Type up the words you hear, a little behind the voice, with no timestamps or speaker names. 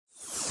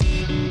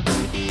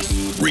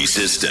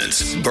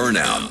Resistance,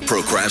 burnout,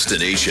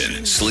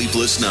 procrastination,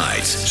 sleepless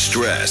nights,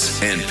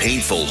 stress, and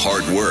painful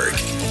hard work.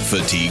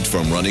 Fatigued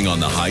from running on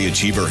the high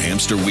achiever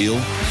hamster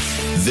wheel?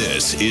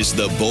 This is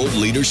the Bold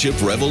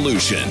Leadership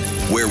Revolution,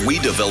 where we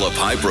develop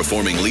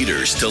high-performing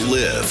leaders to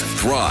live,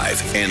 thrive,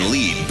 and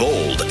lead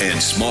bold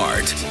and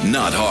smart,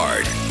 not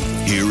hard.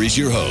 Here is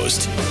your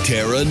host,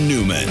 Tara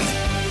Newman.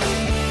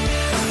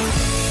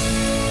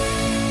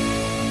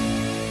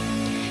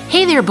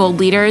 Hey there, bold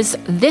leaders.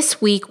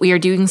 This week, we are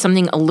doing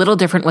something a little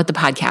different with the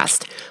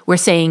podcast. We're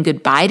saying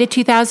goodbye to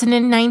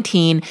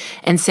 2019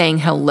 and saying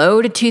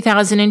hello to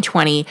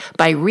 2020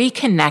 by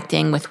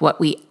reconnecting with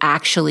what we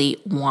actually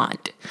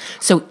want.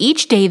 So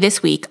each day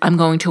this week, I'm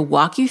going to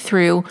walk you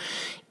through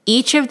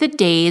each of the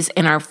days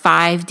in our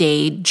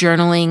 5-day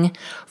journaling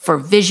for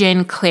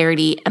vision,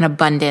 clarity, and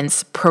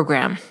abundance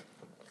program.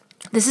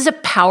 This is a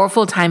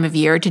powerful time of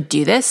year to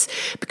do this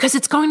because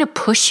it's going to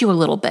push you a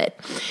little bit.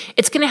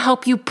 It's going to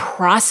help you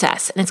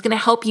process, and it's going to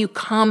help you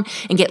come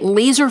and get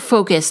laser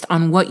focused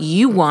on what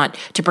you want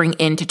to bring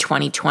into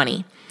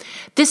 2020.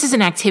 This is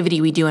an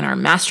activity we do in our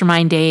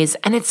mastermind days,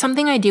 and it's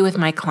something I do with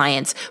my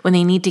clients when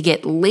they need to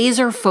get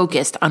laser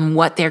focused on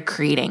what they're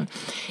creating.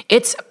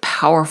 It's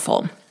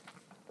powerful.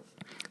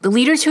 The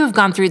leaders who have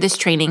gone through this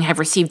training have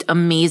received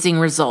amazing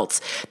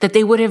results that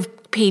they would have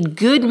paid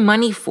good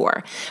money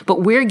for,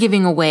 but we're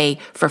giving away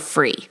for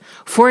free.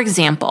 For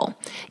example,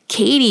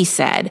 Katie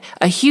said,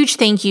 "A huge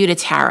thank you to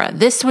Tara.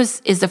 This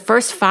is the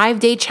first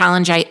 5-day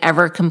challenge I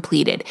ever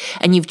completed,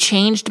 and you've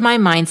changed my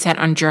mindset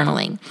on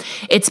journaling.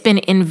 It's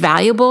been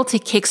invaluable to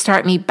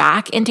kickstart me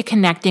back into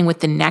connecting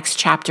with the next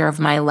chapter of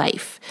my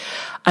life.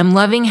 I'm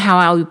loving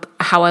how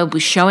I'll be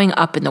showing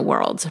up in the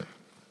world."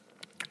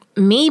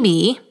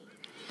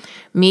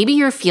 Maybe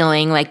you're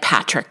feeling like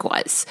Patrick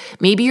was.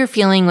 Maybe you're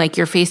feeling like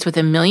you're faced with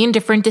a million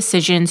different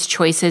decisions,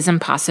 choices,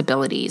 and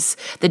possibilities.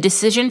 The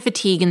decision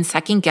fatigue and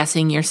second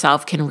guessing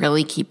yourself can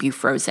really keep you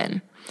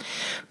frozen.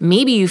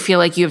 Maybe you feel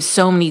like you have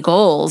so many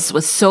goals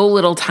with so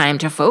little time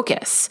to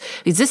focus.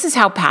 Because this is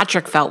how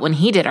Patrick felt when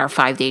he did our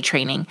 5-day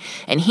training.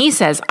 And he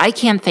says, "I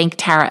can't thank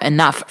Tara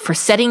enough for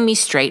setting me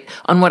straight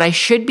on what I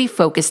should be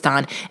focused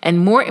on, and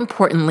more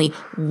importantly,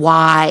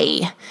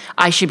 why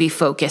I should be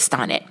focused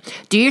on it."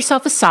 Do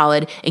yourself a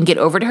solid and get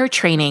over to her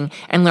training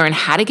and learn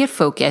how to get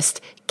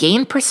focused,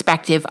 gain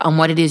perspective on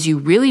what it is you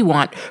really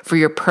want for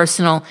your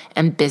personal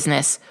and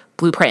business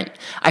blueprint.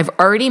 I've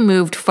already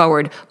moved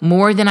forward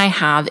more than I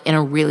have in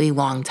a really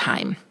long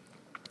time.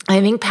 I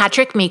think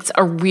Patrick makes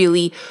a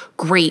really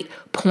great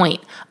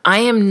point. I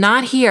am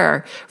not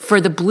here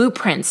for the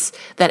blueprints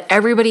that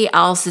everybody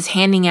else is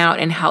handing out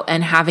and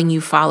having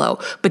you follow,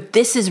 but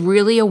this is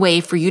really a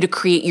way for you to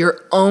create your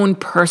own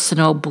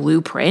personal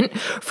blueprint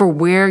for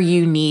where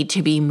you need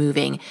to be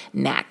moving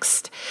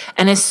next.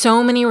 And as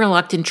so many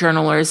reluctant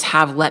journalers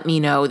have let me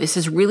know, this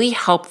has really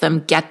helped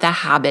them get the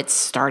habits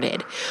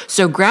started.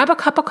 So grab a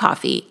cup of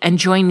coffee and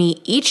join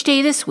me each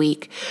day this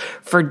week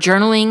for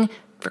journaling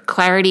for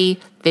clarity,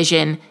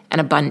 vision, and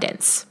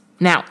abundance.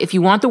 Now, if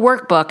you want the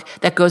workbook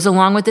that goes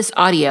along with this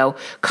audio,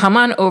 come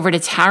on over to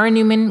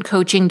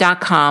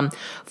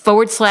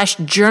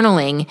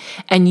taranewmancoaching.com/journaling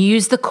and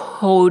use the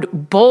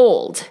code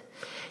BOLD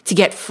to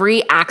get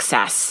free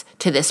access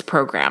to this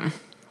program.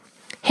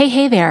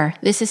 Hey there,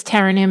 this is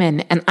Tara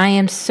Newman, and I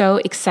am so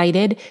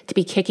excited to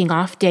be kicking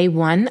off day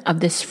 1 of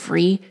this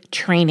free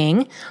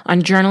training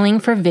on journaling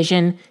for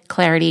vision,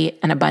 clarity,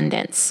 and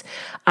abundance.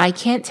 I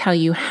can't tell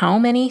you how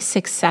many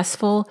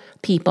successful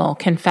people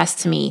confess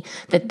to me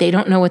that they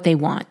don't know what they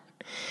want.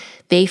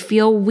 They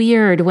feel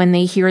weird when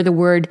they hear the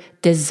word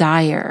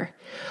desire,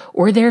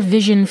 or their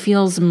vision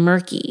feels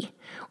murky,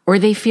 or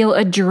they feel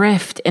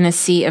adrift in a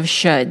sea of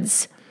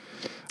shoulds.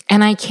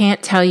 And I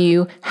can't tell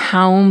you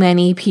how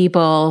many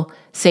people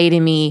say to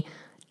me,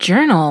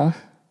 "Journal?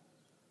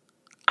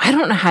 I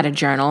don't know how to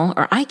journal,"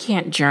 or "I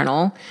can't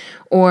journal,"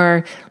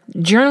 or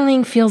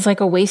 "Journaling feels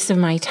like a waste of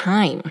my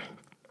time."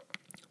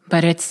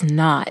 But it's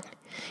not.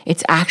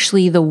 It's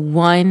actually the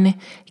one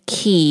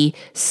key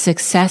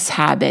success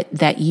habit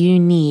that you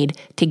need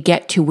to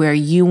get to where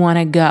you want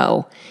to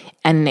go,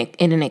 and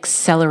in an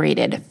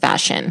accelerated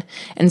fashion.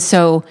 And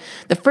so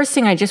the first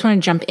thing I just want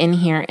to jump in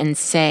here and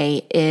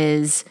say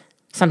is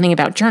something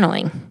about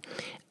journaling.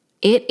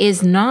 It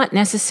is not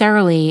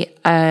necessarily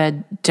a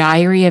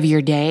diary of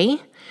your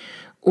day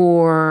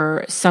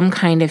or some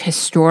kind of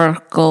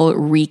historical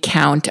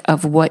recount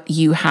of what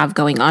you have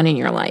going on in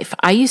your life.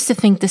 I used to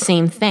think the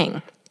same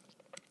thing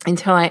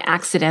until I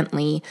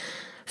accidentally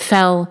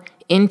fell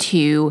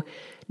into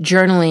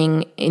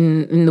journaling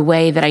in the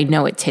way that I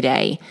know it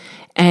today.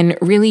 And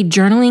really,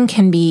 journaling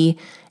can be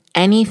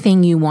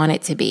anything you want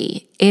it to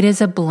be. It is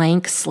a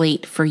blank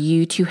slate for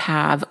you to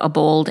have a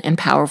bold and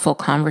powerful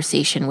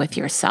conversation with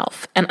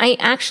yourself. And I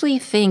actually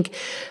think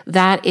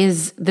that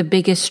is the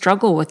biggest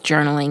struggle with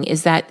journaling,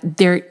 is that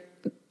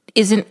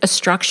isn't a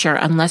structure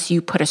unless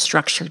you put a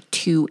structure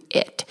to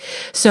it.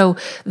 So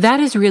that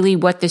is really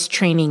what this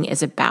training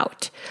is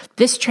about.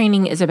 This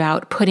training is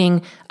about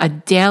putting a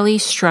daily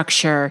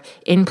structure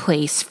in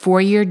place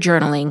for your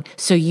journaling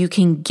so you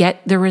can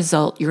get the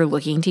result you're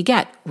looking to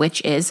get,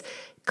 which is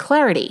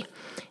clarity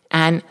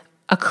and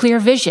a clear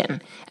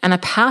vision and a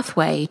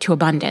pathway to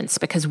abundance.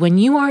 Because when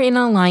you are in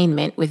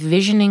alignment with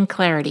vision and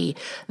clarity,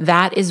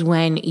 that is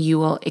when you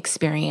will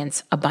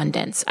experience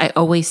abundance. I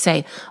always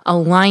say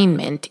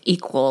alignment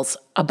equals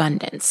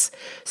abundance.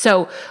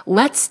 So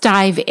let's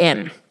dive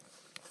in.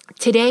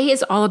 Today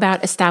is all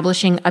about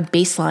establishing a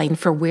baseline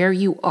for where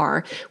you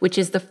are, which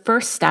is the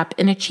first step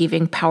in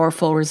achieving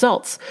powerful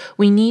results.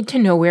 We need to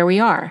know where we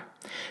are.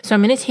 So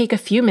I'm going to take a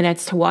few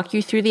minutes to walk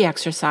you through the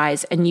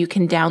exercise, and you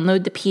can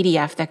download the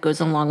PDF that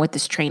goes along with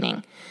this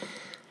training.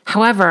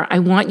 However, I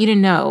want you to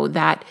know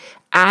that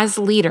as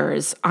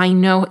leaders, I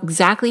know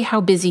exactly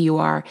how busy you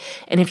are.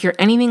 And if you're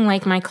anything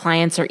like my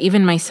clients or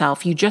even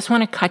myself, you just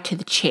want to cut to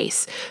the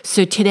chase.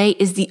 So today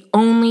is the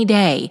only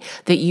day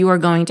that you are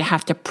going to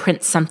have to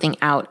print something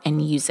out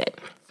and use it.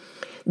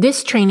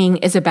 This training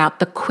is about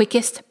the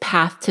quickest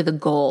path to the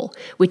goal,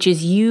 which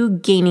is you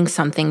gaining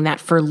something that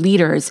for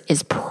leaders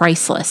is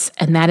priceless,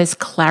 and that is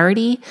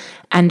clarity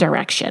and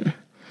direction.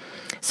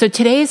 So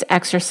today's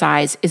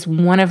exercise is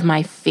one of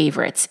my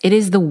favorites. It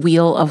is the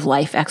Wheel of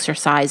Life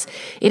exercise.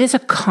 It is a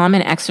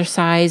common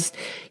exercise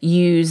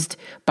used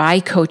by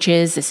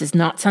coaches. This is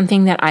not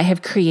something that I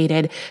have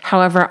created.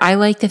 However, I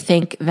like to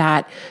think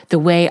that the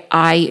way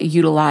I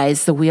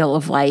utilize the Wheel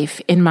of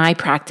Life in my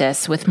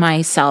practice with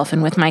myself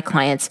and with my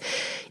clients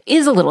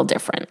is a little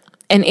different.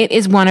 And it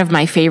is one of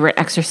my favorite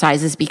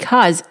exercises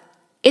because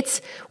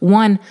it's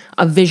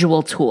a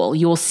visual tool.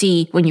 You will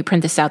see when you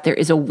print this out, there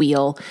is a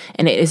wheel,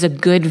 and it is a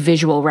good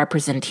visual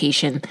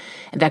representation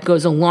that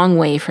goes a long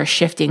way for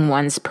shifting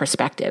one's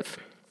perspective.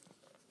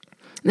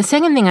 The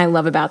second thing I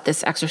love about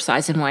this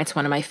exercise and why it's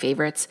one of my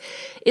favorites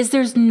is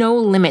there's no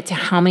limit to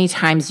how many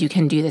times you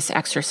can do this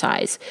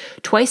exercise.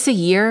 Twice a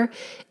year,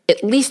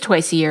 at least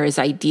twice a year is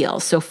ideal.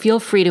 So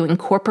feel free to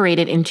incorporate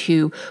it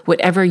into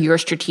whatever your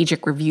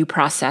strategic review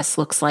process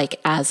looks like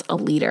as a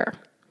leader.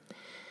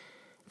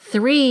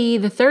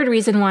 The third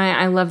reason why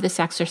I love this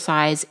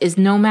exercise is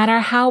no matter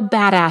how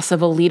badass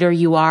of a leader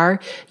you are,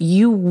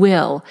 you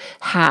will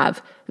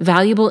have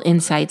valuable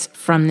insights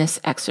from this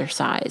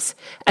exercise.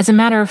 As a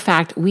matter of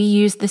fact, we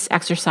used this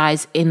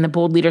exercise in the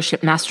Bold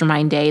Leadership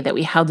Mastermind Day that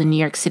we held in New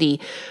York City,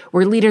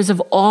 where leaders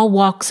of all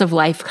walks of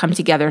life come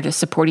together to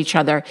support each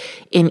other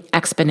in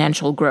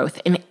exponential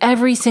growth. And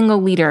every single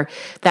leader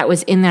that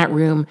was in that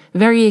room,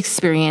 very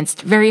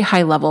experienced, very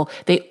high level,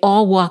 they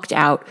all walked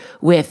out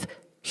with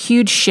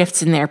huge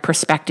shifts in their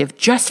perspective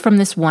just from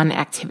this one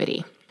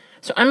activity.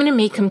 So I'm going to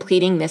make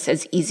completing this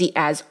as easy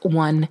as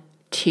 1,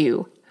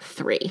 2,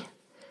 3.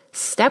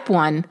 Step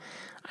 1,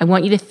 I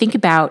want you to think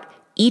about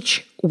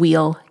each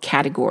wheel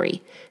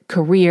category: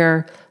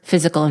 career,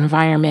 physical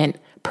environment,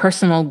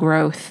 personal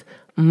growth,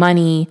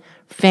 money,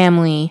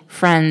 family,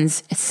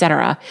 friends,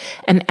 etc.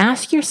 And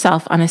ask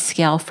yourself on a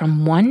scale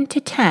from 1 to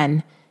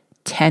 10,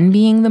 10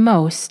 being the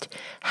most,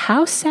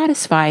 how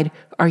satisfied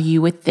are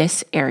you with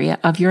this area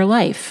of your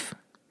life?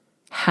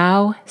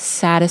 How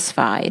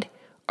satisfied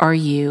are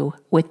you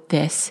with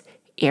this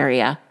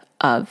area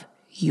of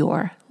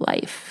your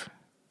life?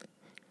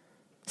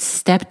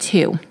 Step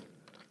 2,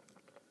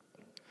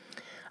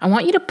 I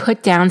want you to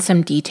put down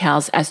some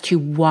details as to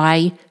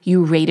why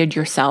you rated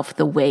yourself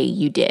the way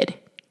you did.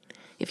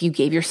 If you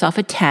gave yourself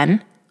a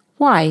 10,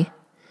 why?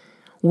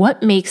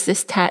 What makes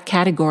this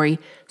category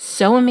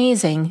so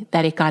amazing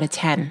that it got a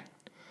 10?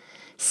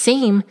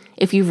 Same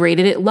if you've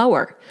rated it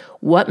lower.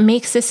 What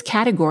makes this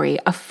category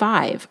a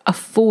 5, a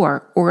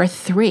 4, or a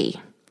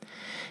 3?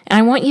 And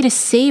I want you to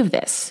save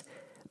this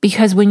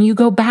because when you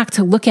go back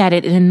to look at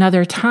it in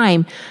another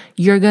time,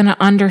 you're going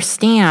to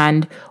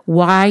understand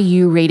why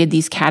you rated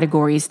these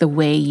categories the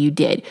way you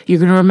did. You're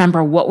going to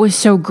remember what was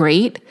so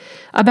great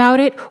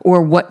about it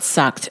or what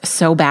sucked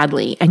so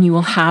badly, and you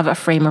will have a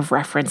frame of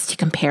reference to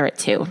compare it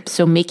to.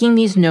 So making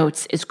these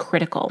notes is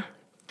critical.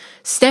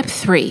 Step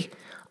 3,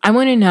 I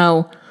want to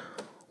know,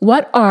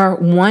 what are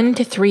 1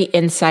 to 3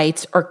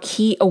 insights or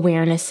key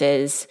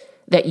awarenesses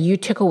that you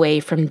took away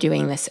from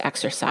doing this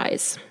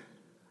exercise?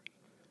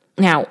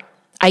 Now,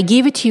 I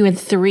gave it to you in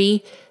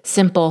 3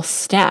 simple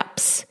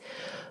steps,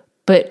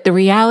 but the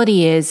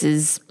reality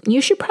is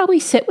you should probably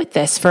sit with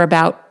this for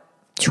about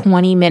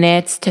 20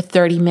 minutes to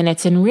 30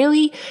 minutes and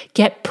really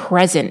get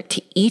present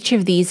to each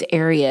of these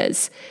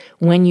areas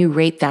when you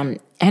rate them.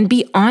 And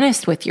be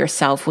honest with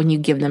yourself when you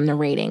give them the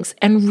ratings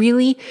and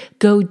really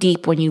go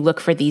deep when you look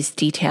for these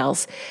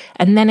details.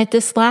 And then at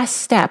this last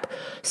step,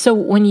 so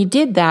when you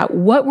did that,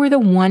 what were the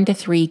 1 to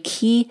 3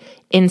 key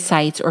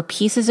insights or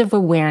pieces of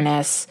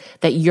awareness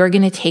that you're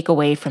going to take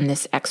away from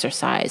this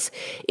exercise?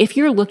 If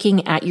you're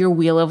looking at your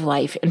wheel of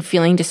life and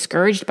feeling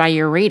discouraged by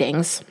your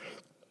ratings,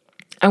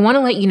 I want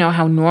to let you know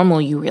how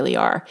normal you really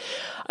are.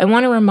 I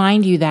want to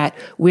remind you that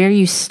where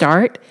you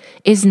start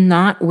is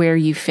not where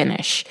you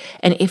finish.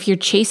 And if you're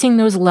chasing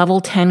those level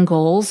 10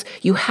 goals,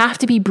 you have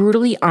to be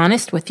brutally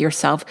honest with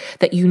yourself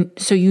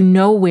so you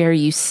know where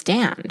you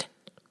stand.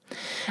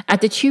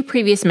 At the 2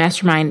 previous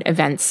mastermind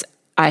events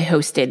I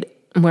hosted,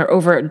 where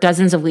over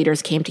dozens of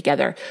leaders came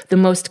together, the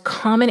most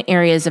common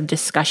areas of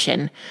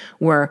discussion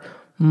were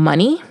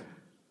money,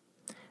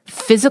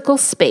 physical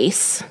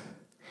space,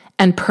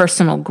 and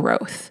personal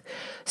growth.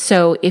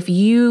 So if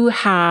you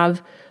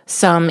have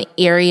some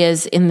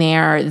areas in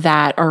there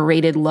that are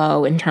rated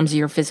low in terms of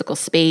your physical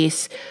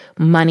space,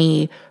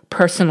 money,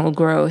 personal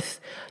growth,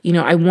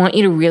 I want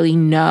you to really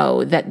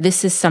know that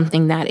this is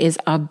something that is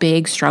a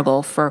big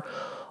struggle for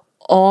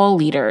all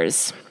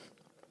leaders.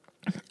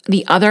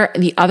 The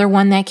other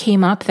one that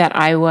came up that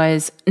I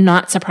was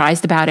not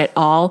surprised about at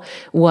all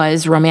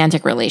was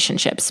romantic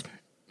relationships.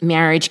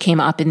 Marriage came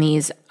up in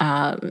these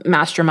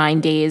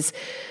mastermind days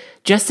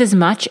just as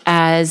much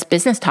as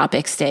business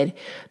topics did,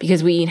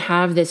 because we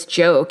have this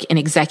joke in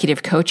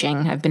executive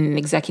coaching. I've been an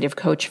executive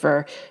coach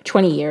for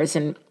 20 years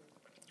and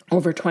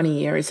over 20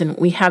 years. And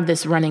we have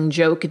this running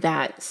joke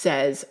that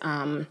says,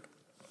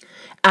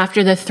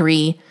 after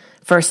the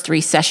first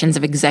 3 sessions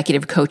of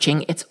executive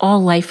coaching, it's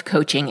all life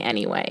coaching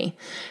anyway.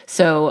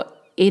 So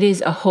it is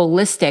a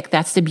holistic,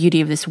 that's the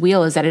beauty of this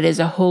wheel, is that it is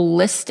a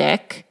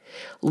holistic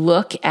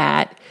look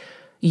at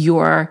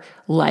your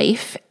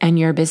life and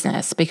your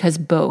business, because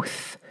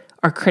both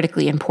are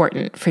critically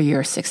important for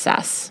your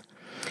success.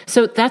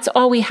 So that's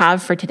all we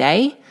have for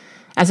today.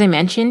 As I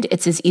mentioned,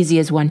 it's as easy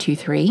as 1, 2,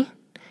 3.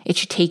 It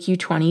should take you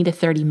 20 to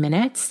 30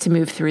 minutes to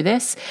move through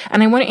this.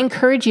 And I want to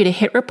encourage you to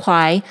hit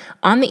reply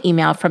on the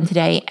email from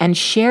today and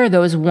share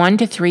those 1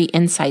 to 3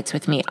 insights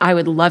with me. I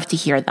would love to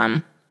hear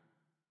them.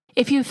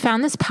 If you've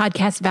found this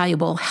podcast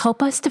valuable,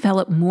 help us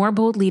develop more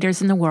bold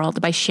leaders in the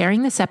world by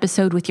sharing this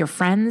episode with your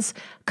friends,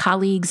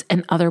 colleagues,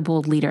 and other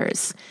bold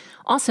leaders.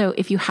 Also,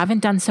 if you haven't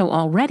done so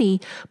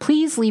already,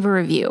 please leave a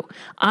review.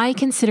 I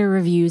consider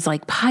reviews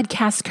like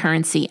podcast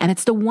currency, and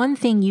it's the one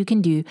thing you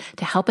can do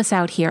to help us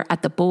out here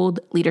at the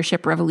Bold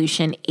Leadership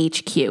Revolution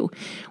HQ.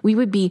 We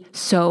would be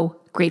so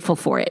grateful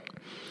for it.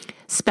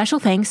 Special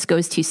thanks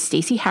goes to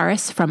Stacey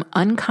Harris from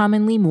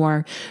Uncommonly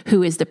More,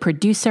 who is the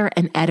producer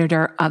and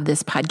editor of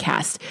this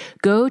podcast.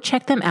 Go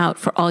check them out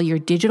for all your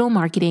digital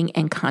marketing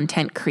and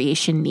content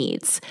creation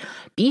needs.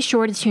 Be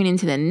sure to tune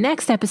into the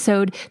next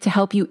episode to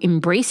help you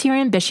embrace your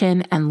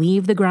ambition and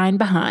leave the grind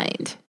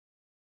behind.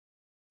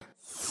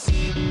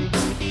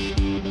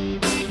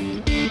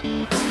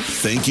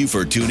 Thank you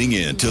for tuning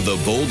in to the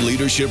Bold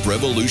Leadership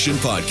Revolution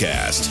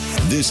podcast.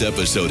 This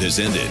episode has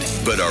ended,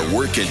 but our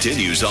work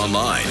continues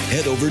online.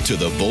 Head over to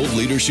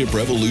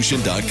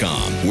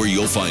theboldleadershiprevolution.com, where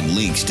you'll find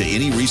links to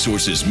any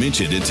resources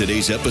mentioned in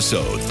today's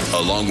episode,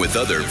 along with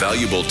other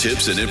valuable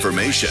tips and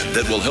information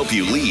that will help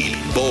you lead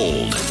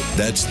bold.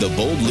 That's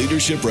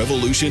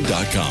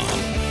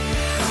theboldleadershiprevolution.com.